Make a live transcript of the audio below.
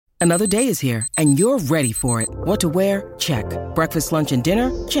Another day is here, and you're ready for it. What to wear? Check. Breakfast, lunch, and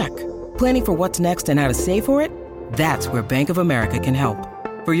dinner? Check. Planning for what's next and how to save for it? That's where Bank of America can help.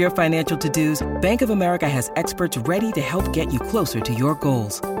 For your financial to-dos, Bank of America has experts ready to help get you closer to your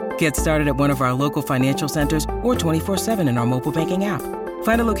goals. Get started at one of our local financial centers or 24/7 in our mobile banking app.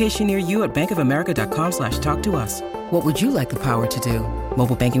 Find a location near you at bankofamerica.com/talktous. What would you like the power to do?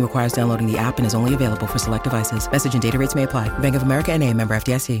 Mobile banking requires downloading the app and is only available for select devices. Message and data rates may apply. Bank of America N.A., member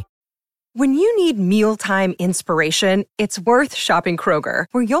FDIC. When you need mealtime inspiration, it's worth shopping Kroger,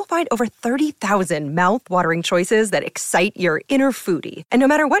 where you'll find over 30,000 mouth-watering choices that excite your inner foodie. And no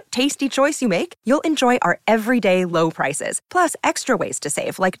matter what tasty choice you make, you'll enjoy our everyday low prices, plus extra ways to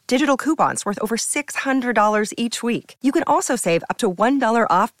save, like digital coupons worth over $600 each week. You can also save up to $1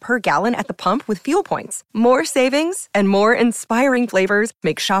 off per gallon at the pump with fuel points. More savings and more inspiring flavors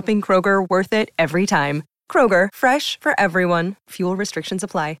make shopping Kroger worth it every time. Kroger, fresh for everyone. Fuel restrictions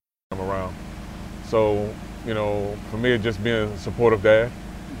apply. Around. So, for me, it's just being a supportive dad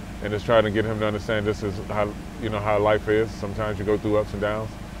and just trying to get him to understand this is how life is. Sometimes you go through ups and downs.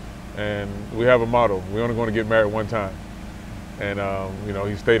 And we have a motto: we're only going to get married one time. And,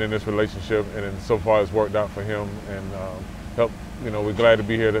 he stayed in this relationship, and so far it's worked out for him. And we're glad to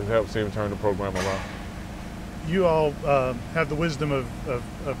be here to help see him turn the program around. You all have the wisdom of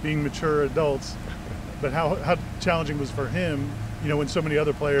being mature adults, but how challenging was for him, when so many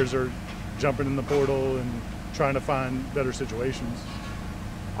other players are jumping in the portal and trying to find better situations?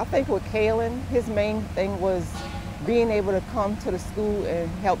 I think with Kalen, his main thing was being able to come to the school and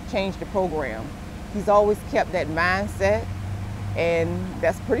help change the program. He's always kept that mindset, and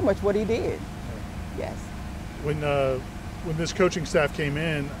that's pretty much what he did. Yes. When this coaching staff came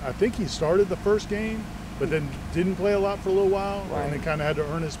in, I think he started the first game, but then didn't play a lot for a little while, right, and then kind of had to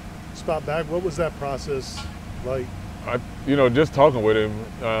earn his spot back. What was that process like? Just talking with him,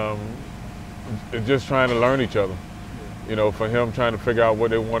 just trying to learn each other. For him, trying to figure out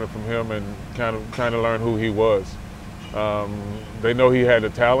what they wanted from him and kind of trying to learn who he was. They know he had the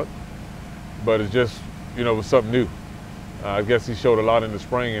talent, but it's just, it was something new. I guess he showed a lot in the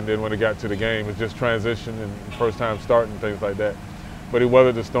spring, and then when it got to the game, it's just transition and first time starting, things like that. But he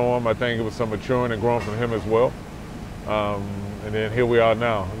weathered the storm. I think it was some maturing and growing from him as well. And then here we are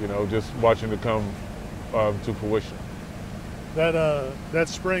now, just watching it come to fruition. That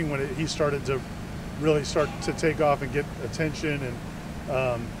spring when he started to really start to take off and get attention,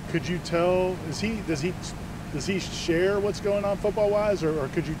 and could you tell, does he share what's going on football wise, or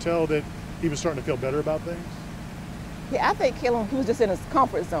could you tell that he was starting to feel better about things? Yeah, I think Kalen, he was just in his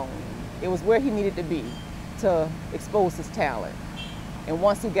comfort zone. It was where he needed to be to expose his talent, and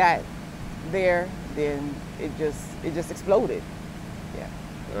once he got there, then it just exploded. Yeah.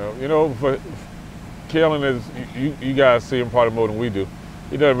 For Kalen is, you guys see him probably more than we do.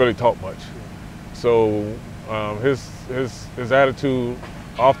 He doesn't really talk much. So his attitude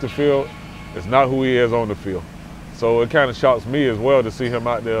off the field is not who he is on the field. So it kind of shocks me as well to see him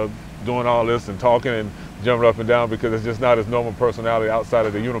out there doing all this and talking and jumping up and down, because it's just not his normal personality outside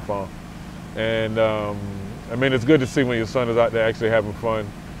of the uniform. And it's good to see when your son is out there actually having fun.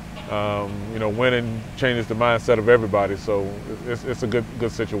 Winning changes the mindset of everybody. So it's a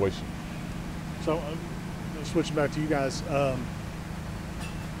good situation. So, switching back to you guys,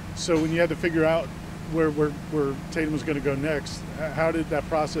 so when you had to figure out where Tatum was going to go next, how did that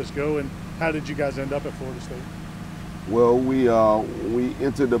process go, and how did you guys end up at Florida State? Well, we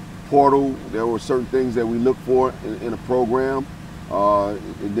entered the portal. There were certain things that we looked for in a program.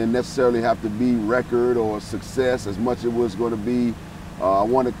 It didn't necessarily have to be record or success as much as it was going to be. I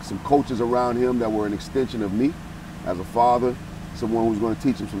wanted some coaches around him that were an extension of me as a father. Someone who's going to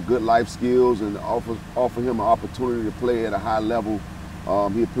teach him some good life skills and offer him an opportunity to play at a high level.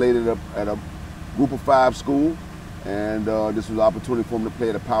 He had played at a Group of 5 school, and this was an opportunity for him to play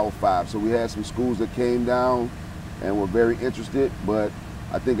at a Power 5. So we had some schools that came down and were very interested, but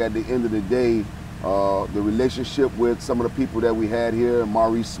I think at the end of the day, the relationship with some of the people that we had here,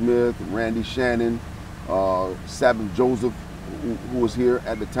 Maurice Smith, Randy Shannon, Sabbath Joseph, who was here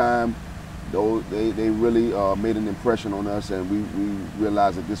at the time, they really made an impression on us, and we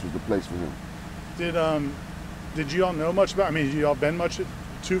realized that this was the place for him. Did you all know much about, did you all been much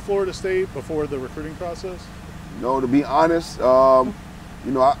to Florida State before the recruiting process? No, to be honest, I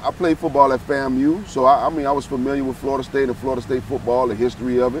played football at FAMU, so I was familiar with Florida State and Florida State football, the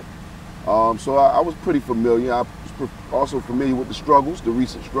history of it. So I was pretty familiar. I was also familiar with the struggles, the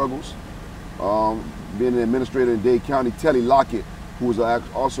recent struggles. Being an administrator in Dade County, Telly Lockett, who was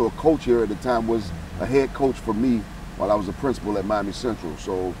also a coach here at the time, was a head coach for me while I was a principal at Miami Central.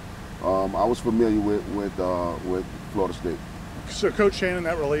 So I was familiar with Florida State. So Coach Shannon,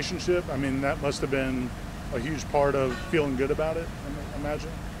 that relationship, I mean, that must have been a huge part of feeling good about it, I imagine.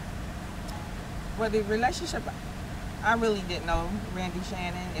 Well, the relationship, I really didn't know Randy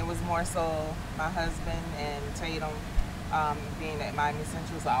Shannon. It was more so my husband and Tatum being at Miami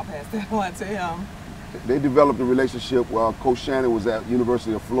Central, so I'll pass that on to him. They developed a relationship while Coach Shannon was at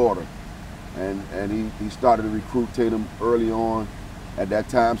University of Florida, and he started to recruit Tatum early on at that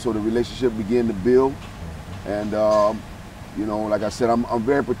time, so the relationship began to build. And you know, like I said, I'm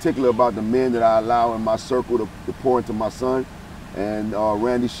very particular about the men that I allow in my circle to pour into my son. And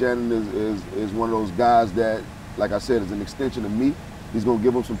Randy Shannon is one of those guys that, like I said, is an extension of me. He's gonna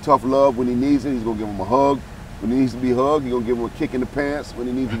give him some tough love when he needs it. He's gonna give him a hug when he needs to be hugged. He's gonna give him a kick in the pants when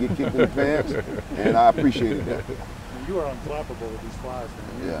he needs to get kicked in the pants. And I appreciated that. You are unflappable with these flies,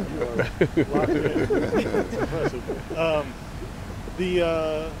 man. Yeah. You are locked in. It's impressive.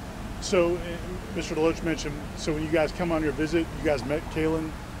 So Mr. DeLoach mentioned, so when you guys come on your visit, you guys met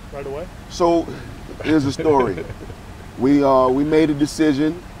Kalen right away? So here's the story. We made a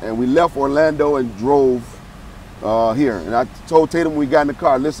decision and we left Orlando and drove here. And I told Tatum when we got in the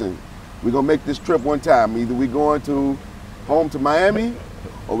car, listen, we're gonna make this trip one time. Either we're going home to Miami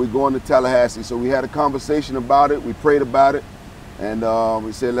or we're going to Tallahassee. So we had a conversation about it, we prayed about it, and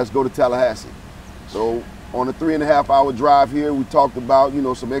we said, let's go to Tallahassee. So on a 3.5-hour drive here, we talked about, you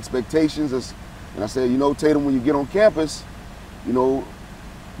know, some expectations. And I said, you know, Tatum, when you get on campus, you know,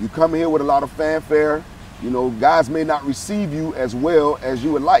 you come here with a lot of fanfare. You know, guys may not receive you as well as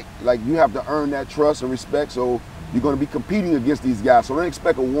you would like. Like, you have to earn that trust and respect, so you're going to be competing against these guys. So don't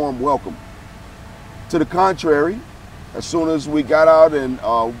expect a warm welcome. To the contrary, as soon as we got out and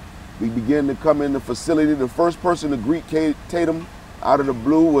we began to come in the facility, the first person to greet Tatum out of the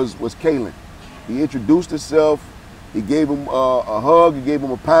blue was Kalen. He introduced himself, he gave him a hug, he gave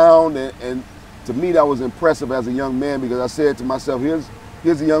him a pound, and to me that was impressive as a young man, because I said to myself,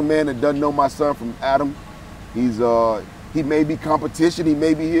 here's a young man that doesn't know my son from Adam. He may be competition, he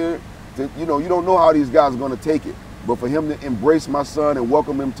may be here to, you know, you don't know how these guys are going to take it. But for him to embrace my son and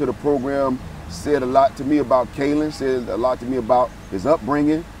welcome him to the program said a lot to me about Kalen, said a lot to me about his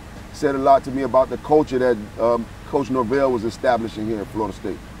upbringing, said a lot to me about the culture that Coach Norvell was establishing here at Florida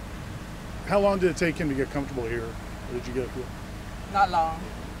State. How long did it take him to get comfortable here? Or did you get a feel? Not long.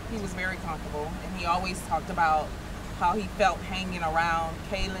 He was very comfortable, and he always talked about how he felt hanging around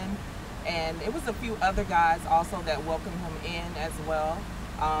Kalen. And it was a few other guys also that welcomed him in as well.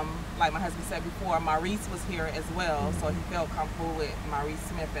 Like my husband said before, Maurice was here as well, so he felt comfortable with Maurice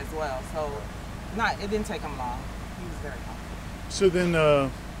Smith as well. So it didn't take him long. He was very comfortable. So then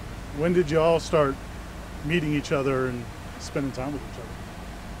when did you all start meeting each other and spending time with each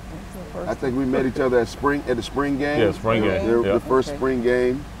other? I think we met each other at the spring game. Yeah, spring game. The first spring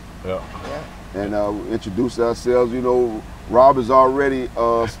game. Yeah. And introduced ourselves. You know, Rob is already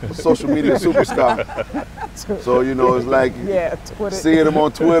a social media superstar. So, you know, it's like seeing him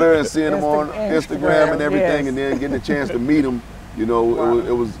on Twitter and seeing him on Instagram and everything, and then getting a chance to meet him. You know,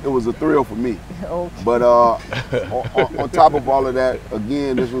 it was a thrill for me. Okay. But on top of all of that,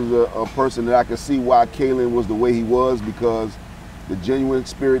 again, this was a person that I could see why Kalen was the way he was, because the genuine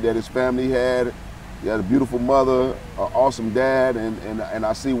spirit that his family had. He had a beautiful mother, an awesome dad, and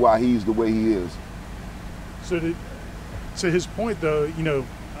I see why he's the way he is. So to his point though, you know,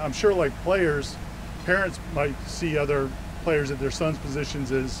 I'm sure like players, parents might see other players at their son's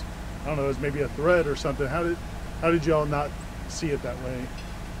positions as, I don't know, as maybe a threat or something. How did y'all not see it that way?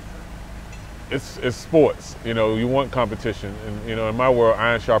 It's sports, you know, you want competition, and you know, in my world,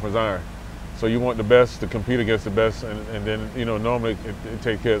 iron sharpens iron. So you want the best to compete against the best, and then, you know, normally it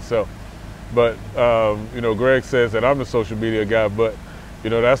takes care of itself. But, you know, Greg says that I'm the social media guy, but, you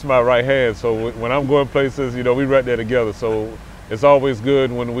know, that's my right hand. So when I'm going places, you know, we right there together. So it's always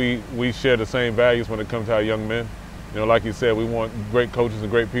good when we share the same values when it comes to our young men. You know, like you said, we want great coaches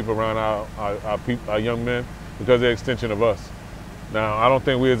and great people around our young men, because they're an extension of us. Now, I don't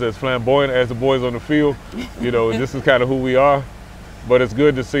think we're as flamboyant as the boys on the field. You know, this is kind of who we are. But it's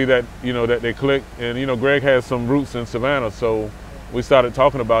good to see that, you know, that they click. And, you know, Greg has some roots in Savannah, so we started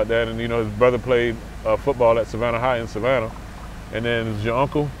talking about that. And, you know, his brother played football at Savannah High in Savannah. And then it was your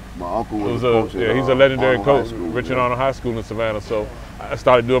uncle. My uncle was a coach. Yeah, he's a legendary coach, Richard Arnold High School in Savannah. So I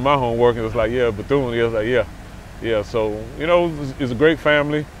started doing my homework, and it was like, yeah, Bethune. He was like, yeah. So, you know, it's a great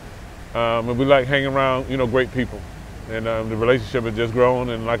family. And we like hanging around, you know, great people. And the relationship has just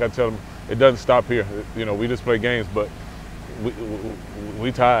grown. And like I tell them, it doesn't stop here. You know, we just play games, but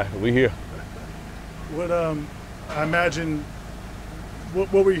we tied. We here. What I imagine,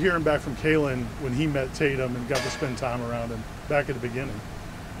 what were you hearing back from Kalen when he met Tatum and got to spend time around him back at the beginning?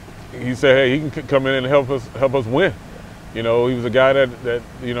 He said, hey, he can come in and help us win. You know, he was a guy that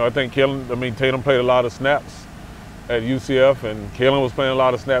you know, I think Tatum played a lot of snaps at UCF, and Kalen was playing a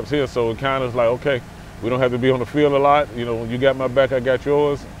lot of snaps here, so it kind of is like, okay, we don't have to be on the field a lot. You know, you got my back, I got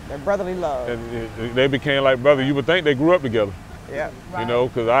yours. That brotherly love. And they became like brother. You would think they grew up together. Yeah. You know,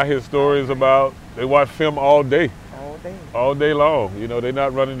 because I hear stories about they watch film all day. All day long. You know, they're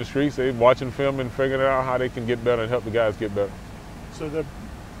not running the streets. They're watching film and figuring out how they can get better and help the guys get better. So they're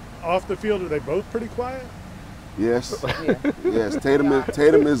off the field, are they both pretty quiet? Yes. Yes.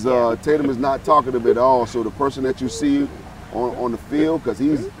 Tatum is not talkative at all. So the person that you see on the field, because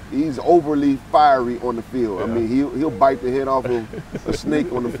he's overly fiery on the field. Yeah. I mean, he'll bite the head off of a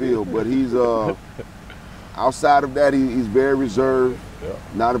snake on the field, but he's outside of that, he's very reserved. Yeah.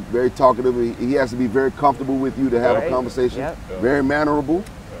 Not very talkative. He has to be very comfortable with you to have a conversation. Yep. Yeah. Very mannerable,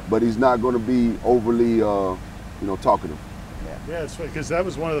 but he's not going to be overly, talkative. Yeah, it's because that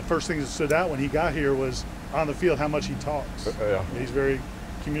was one of the first things that stood out when he got here was on the field how much he talks. Yeah. He's very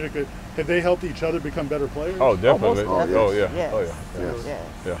communicative. Have they helped each other become better players? Oh, definitely. Oh, yeah. Yes. Oh, yeah. Yes.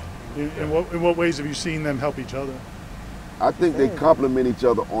 Yeah. In what ways have you seen them help each other? I think they complement each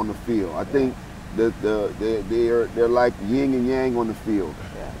other on the field. I think they're like yin and yang on the field.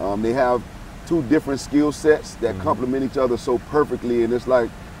 Yeah. They have two different skill sets that complement each other so perfectly, and it's like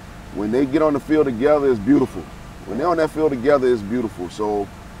when they get on the field together, it's beautiful. When they're on that field together, it's beautiful. So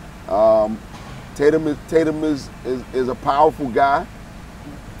Tatum is a powerful guy,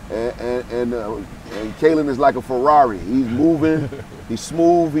 and Kalen is like a Ferrari. He's moving, he's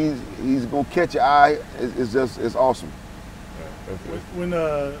smooth, he's gonna catch your eye. It's awesome. When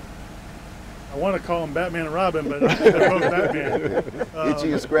I want to call them Batman and Robin, but they're both Batman.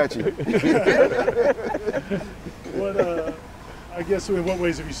 Itchy and scratchy. I guess in what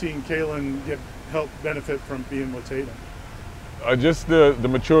ways have you seen Kalen help benefit from being with Tatum? Just the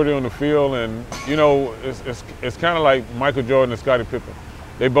maturity on the field, and you know, it's kind of like Michael Jordan and Scottie Pippen.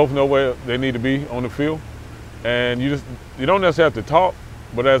 They both know where they need to be on the field, and you don't necessarily have to talk,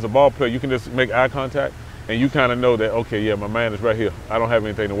 but as a ball player, you can just make eye contact, and you kind of know that, okay, yeah, my man is right here. I don't have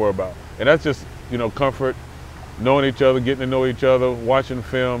anything to worry about. And that's just, you know, comfort, knowing each other, getting to know each other, watching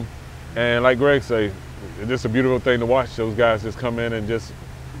film. And like Greg say, it's just a beautiful thing to watch those guys just come in and just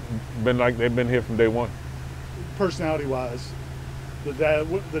been like they've been here from day one. Personality-wise,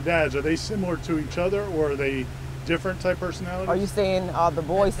 the dads, are they similar to each other, or are they different type personalities? Are you saying are the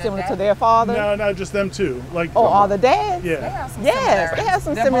boys similar to their father? No, just them two. Like, are the dads? Yeah. They have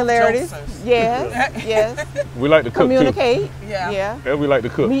some similarities. Yes. We like to cook communicate. Too. Yeah. And we like to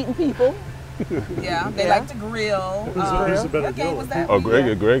cook. Meeting people. Yeah, they like to grill. Who's the better griller? Was that? Oh,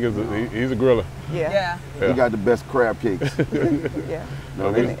 Greg is he's a griller. Yeah. He got the best crab cakes. Yeah.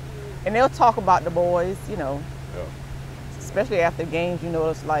 And they'll talk about the boys, you know. Yeah. Especially after games, you know,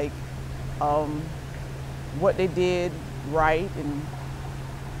 it's like what they did right and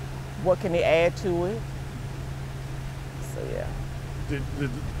what can they add to it. So yeah. Did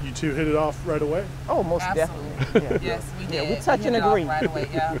you two hit it off right away? Oh, most Absolutely. Definitely. Yes, we did. Yeah, we touch and agree. Right away,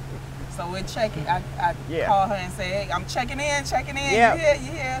 yeah. So we're checking. I call her and say, hey, I'm checking in. Yeah.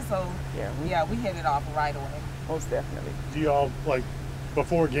 You here? So we hit it off right away. Most definitely. Do you all, like,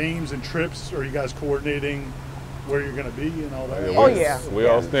 before games and trips, are you guys coordinating where you're going to be and all that? We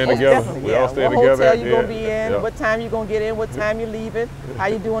all stand together. We all stand what together. What hotel you going to be in, what time you going to get in, what time you leaving, how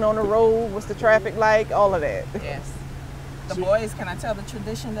you doing on the road, what's the traffic like, all of that. Yes. The boys, can I tell the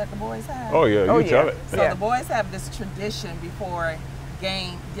tradition that the boys have? Oh yeah, you tell it. So the boys have this tradition before the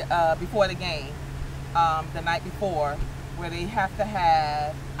game, the night before, where they have to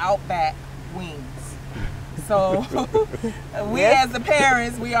have Outback wings. So we as the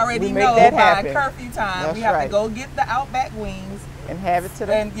parents, we already know by curfew time, we have to go get the Outback wings and have it to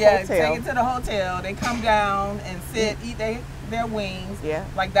the hotel. Take it to the hotel. They come down and sit, eat their wings. Yeah.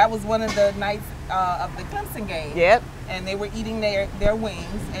 Like that was one of the nights of the Clemson game. Yep. And they were eating their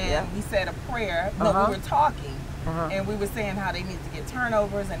wings, and we said a prayer. No, we were talking, and we were saying how they need to get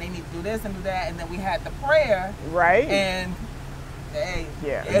turnovers, and they need to do this and do that, and then we had the prayer. Right. And hey,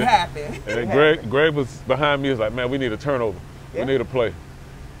 it happened. And then Greg was behind me. He was like, man, we need a turnover. We need a play.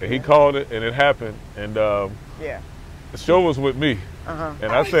 And he called it, and it happened. And the show was with me.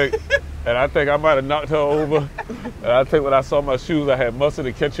 And I think I might have knocked her over. And I think when I saw my shoes, I had mustard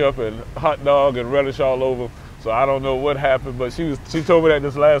and ketchup and hot dog and relish all over. So I don't know what happened, but she told me that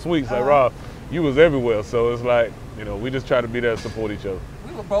this last week. She's like, Rob, you was everywhere. So it's like, you know, we just try to be there to support each other.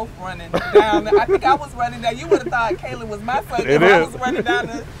 We were both running down. I think I was running down. You would have thought Kalen was my son. I was running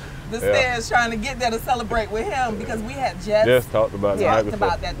down the stairs trying to get there to celebrate with him because we had just talked about it the night before.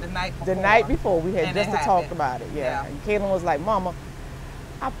 The night before. The night before we had just talked about it. Yeah. And Kalen was like, Mama,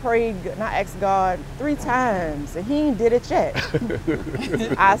 I prayed and I asked God 3 times and he ain't did it yet.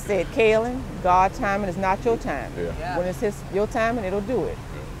 I said, Kalen, God's timing is not your time. Yeah. When it's your timing, it'll do it.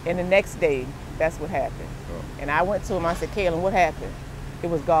 And the next day, that's what happened. And I went to him, I said, Kalen, what happened? It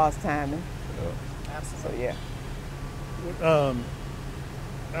was God's timing. Absolutely. So yeah.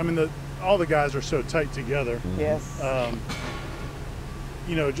 I mean, all the guys are so tight together. Yes.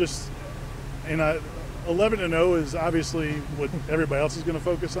 You know, just, and 11-0 is obviously what everybody else is going to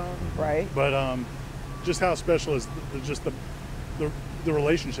focus on. Right. But just how special is the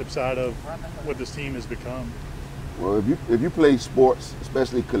relationship side of what this team has become? Well, if you play sports,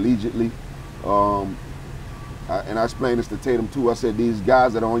 especially collegiately, and I explained this to Tatum too, I said these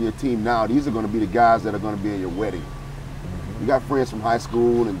guys that are on your team now, these are going to be the guys that are going to be in your wedding. You got friends from high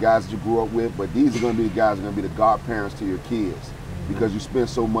school and guys that you grew up with, but these are going to be the guys that are going to be the godparents to your kids because you spend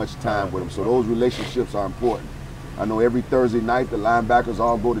so much time with them. So those relationships are important. I know every Thursday night the linebackers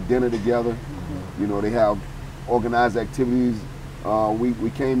all go to dinner together. You know, they have organized activities. We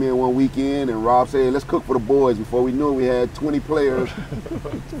came in one weekend and Rob said, hey, let's cook for the boys. Before we knew it, we had 20 players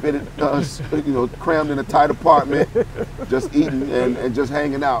fitted us, you know, crammed in a tight apartment, just eating and just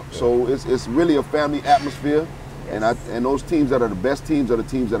hanging out. So it's really a family atmosphere. Yes. And those teams that are the best teams are the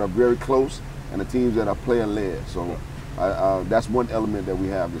teams that are very close and the teams that are player-led. So that's one element that we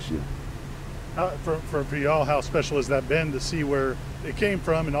have this year. For y'all, how special has that been to see where it came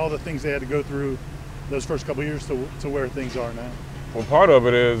from and all the things they had to go through those first couple of years to where things are now? Well, part of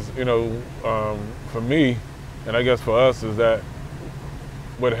it is, you know, for me, and I guess for us, is that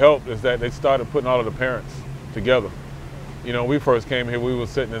what helped is that they started putting all of the parents together. You know, when we first came here, we were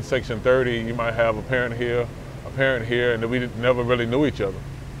sitting in section 30. You might have a parent here, and we never really knew each other.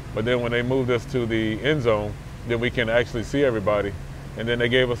 But then when they moved us to the end zone, then we can actually see everybody. And then they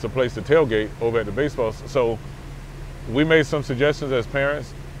gave us a place to tailgate over at the baseball. So we made some suggestions as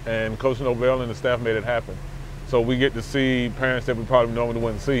parents, and Coach Novell and the staff made it happen. So we get to see parents that we probably normally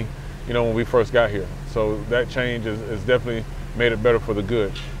wouldn't see, you know, when we first got here. So that change is definitely made it better for the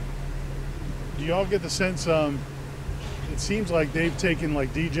good. Do y'all get the sense, it seems like they've taken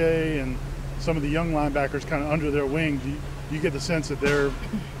like DJ and some of the young linebackers kind of under their wing. Do you get the sense that they're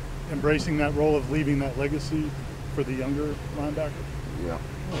embracing that role of leaving that legacy for the younger linebackers? Yeah,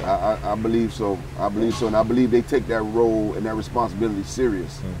 I believe so. I believe so, and I believe they take that role and that responsibility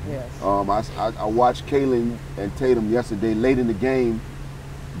serious. Mm-hmm. Yes. I watched Kalen and Tatum yesterday late in the game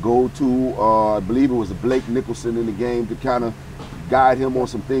go to, I believe it was Blake Nicholson in the game to kind of guide him on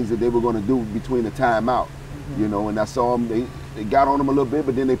some things that they were going to do between the timeout. You know, and I saw them, they got on him a little bit,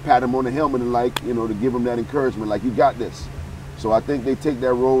 but then they pat him on the helmet and like, you know, to give him that encouragement, like, you got this. So I think they take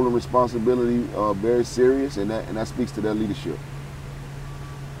that role and responsibility very serious, and that speaks to their leadership.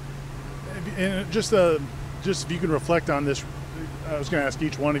 And just if you can reflect on this, I was going to ask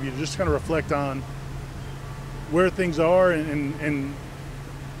each one of you to just kind of reflect on where things are, and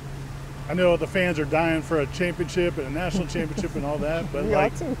I know the fans are dying for a championship and a national championship and all that, but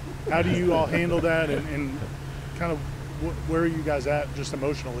like, how do you all handle that, and kind of where are you guys at just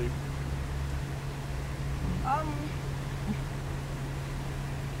emotionally?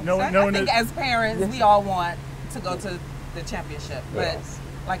 I think as parents, we all want to go to the championship, but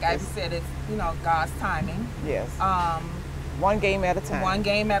like I said, it's, you know, God's timing. Yes. One game at a time. One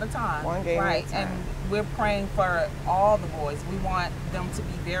game at a time. One game at a time. And we're praying for all the boys. We want them to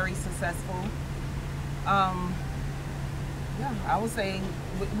be very successful. Yeah, I would say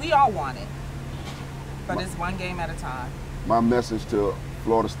we all want it, but it's one game at a time. My message to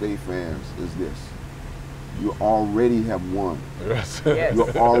Florida State fans is this: you already have won. Yes.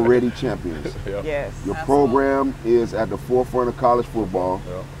 You're already champions. Yes. Your program is at the forefront of college football.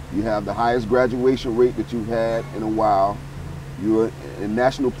 You have the highest graduation rate that you've had in a while. You're in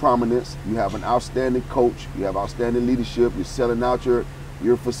national prominence. You have an outstanding coach. You have outstanding leadership. You're selling out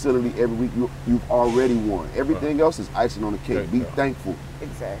your facility every week. You've already won. Everything else is icing on the cake. Be thankful.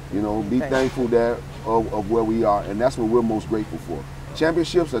 Exactly. You know, be thankful that of where we are, and that's what we're most grateful for.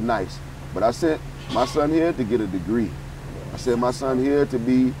 Championships are nice, but I sent my son here to get a degree. I sent my son here to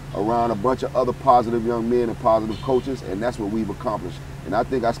be around a bunch of other positive young men and positive coaches, and that's what we've accomplished. And I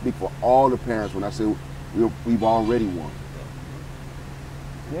think I speak for all the parents when I say we've already won.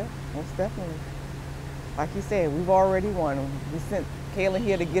 Yeah, most definitely. Like you said, we've already won. We sent Kalen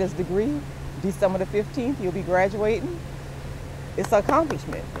here to get his degree. December the 15th, he'll be graduating. It's an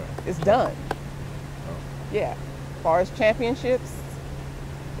accomplishment. It's done. Yeah. As far as championships,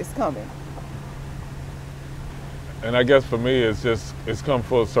 it's coming. And I guess for me, it's come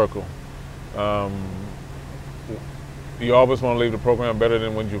full circle. You always want to leave the program better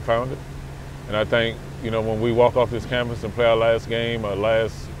than when you found it. And I think, you know, when we walk off this campus and play our last game, our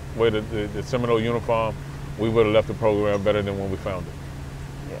last wear the Seminole uniform, we would have left the program better than when we found it.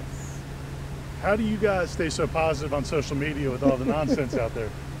 Yes. How do you guys stay so positive on social media with all the nonsense out there?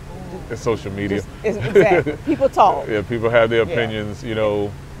 It's social media. Exactly. People talk. Yeah, people have their opinions, you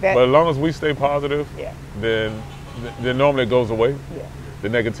know. But as long as we stay positive, then normally it goes away, the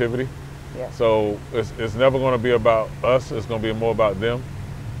negativity. Yeah. So it's never going to be about us. It's going to be more about them.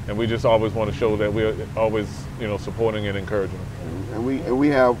 And we just always want to show that we're always, you know, supporting and encouraging them. And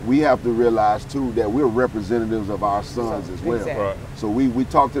we have to realize too that we're representatives of our sons as well. Exactly. Right. So we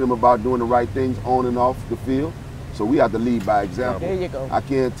talk to them about doing the right things on and off the field. So we have to lead by example. There you go. I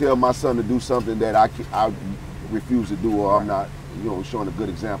can't tell my son to do something that I refuse to do, or I'm not, you know, showing a good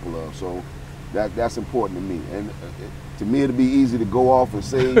example of. So that's important to me. And to me, it'd be easy to go off and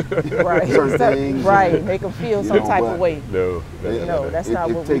say certain things. Right, make them feel some type of way. No, that's not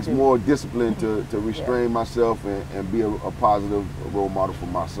what we do. It takes more discipline to restrain myself and be a positive role model for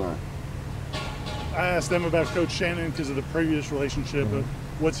my son. I asked them about Coach Shannon because of the previous relationship, but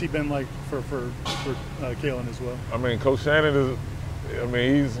what's he been like for Kalen as well? I mean, Coach Shannon is, I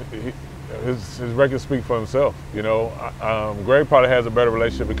mean, his record speaks for himself. You know, Greg probably has a better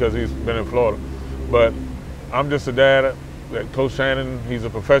relationship because he's been in Florida, but I'm just a dad. That Coach Shannon, he's a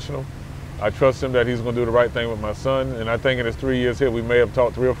professional. I trust him that he's going to do the right thing with my son. And I think in his 3 years here, we may have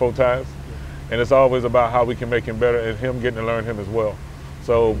talked 3 or 4 times. And it's always about how we can make him better and him getting to learn him as well.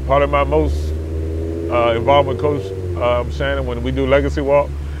 So part of my most involvement with Coach Shannon, when we do Legacy Walk,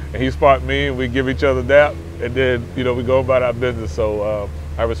 and he spot me and we give each other dap, and then, you know, we go about our business. So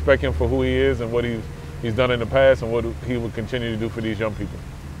I respect him for who he is and what he's done in the past and what he will continue to do for these young people.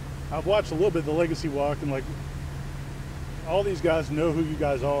 I've watched a little bit of the Legacy Walk, and like all these guys know who you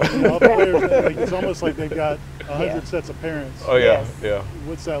guys are. You know, all the players, like, it's almost like they've got 100 sets of parents. Oh yeah, yeah.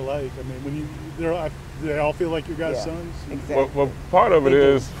 What's that like? I mean, when do they all feel like your guys' sons? Exactly. Well, part of it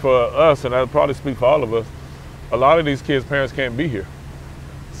is for us, and I probably speak for all of us. A lot of these kids' parents can't be here,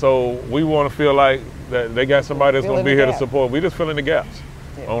 so we want to feel like that they got somebody that's going to be here to support. We just fill in the gaps.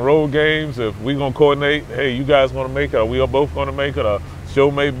 On road games, if we're going to coordinate, hey, you guys want to make it, or we are both going to make it, or show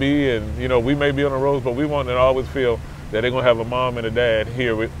may be, and you know, we may be on the roads, but we want to always feel that they're going to have a mom and a dad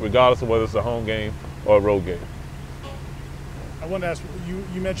here, regardless of whether it's a home game or a road game. I want to ask,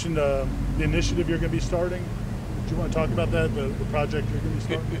 you mentioned the initiative you're going to be starting. Do you want to talk about that, the project you're going to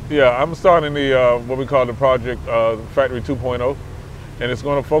be starting? Yeah, I'm starting the what we call the project Factory 2.0, and it's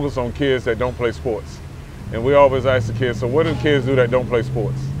going to focus on kids that don't play sports. And we always ask the kids, so what do kids do that don't play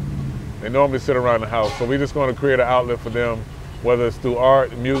sports? They normally sit around the house, so we're just going to create an outlet for them, whether it's through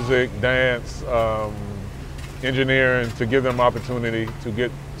art, music, dance, engineering, to give them opportunity to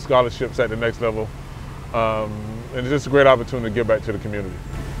get scholarships at the next level. And it's just a great opportunity to give back to the community.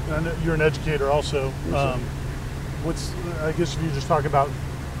 I know you're an educator also. I guess if you just talk about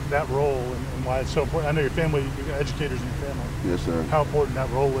that role and why it's so important. I know your family, you've got educators in your family. Yes, sir. How important that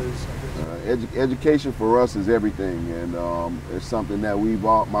role is. Education for us is everything, and it's something that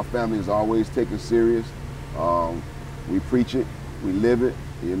my family has always taken serious. We preach it, we live it,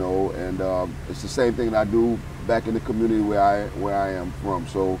 you know, and it's the same thing that I do back in the community where I am from.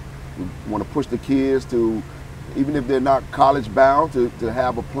 So we want to push the kids to, even if they're not college bound, to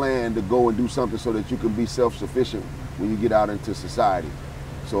have a plan to go and do something so that you can be self-sufficient when you get out into society.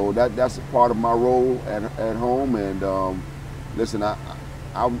 So that's a part of my role at home, and listen,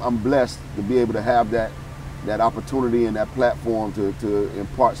 I'm blessed to be able to have that opportunity and that platform to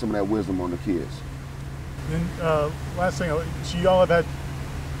impart some of that wisdom on the kids. And last thing, so you all have had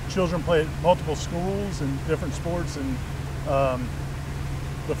children play at multiple schools and different sports, and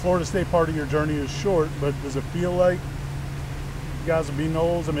the Florida State part of your journey is short, but does it feel like you guys will be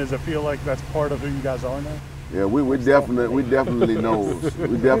Noles? I mean, does it feel like that's part of who you guys are now? Yeah, we definitely Knowles.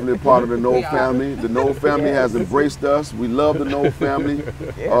 We're definitely part of the Knoll family. The Knoll family has embraced us. We love the Knoll family.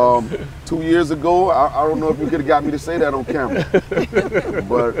 2 years ago, I don't know if you could have got me to say that on camera,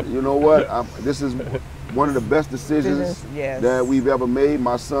 but you know what? This is one of the best decisions that we've ever made.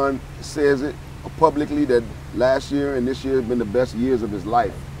 My son says it publicly that last year and this year have been the best years of his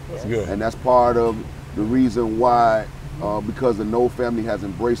life. That's good. And that's part of the reason why, because the Knoll family has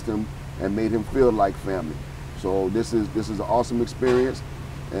embraced him and made him feel like family. So this is an awesome experience,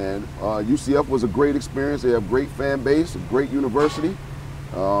 and UCF was a great experience. They have a great fan base, a great university,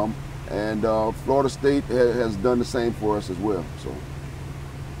 and Florida State has done the same for us as well. So,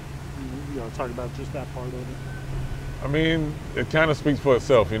 you want to talk about just that part of it? I mean, it kind of speaks for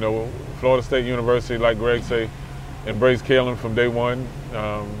itself. You know, Florida State University, like Greg say, embraced Kalen from day one,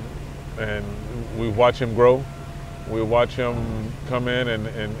 and we watch him grow. We watch him come in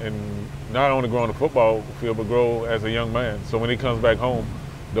and not only grow on the football field, but grow as a young man. So when he comes back home,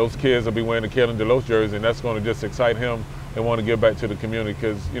 those kids will be wearing the Kalen DeLoach jersey, and that's going to just excite him and want to give back to the community.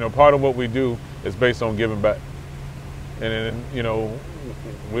 Because, you know, part of what we do is based on giving back. And then, you know,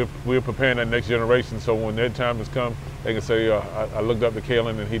 we're preparing that next generation, so when their time has come, they can say, I looked up to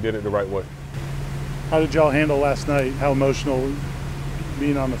Kalen and he did it the right way. How did y'all handle last night? How emotional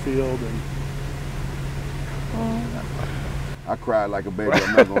being on the field? I cried like a baby,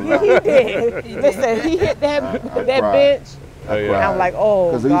 I'm not gonna lie. He did. Listen, he hit that bench. I'm like,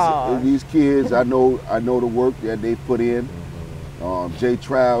 oh, God. These kids, I know the work that they put in. Jay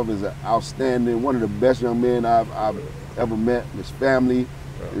Trav is an outstanding, one of the best young men I've ever met. His family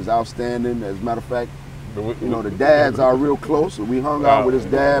is outstanding. As a matter of fact, you know, the dads are real close. We hung out with his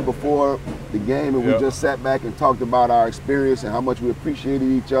dad before the game, and we just sat back and talked about our experience and how much we appreciated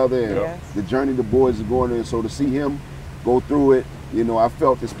each other and the journey the boys are going on. So to see him go through it, you know, I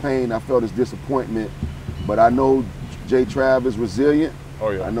felt his pain, I felt his disappointment, but I know Jay Trav is resilient.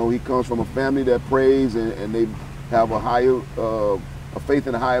 I know he comes from a family that prays and they have a higher, a faith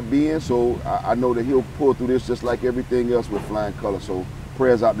in a higher being, so I know that he'll pull through this just like everything else with flying colors. So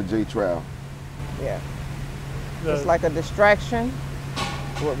prayers out to Jay Trav. Yeah. It's like a distraction.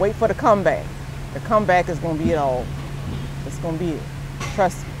 We'll wait for the comeback. The comeback is going to be it all. It's going to be it.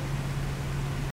 Trust me.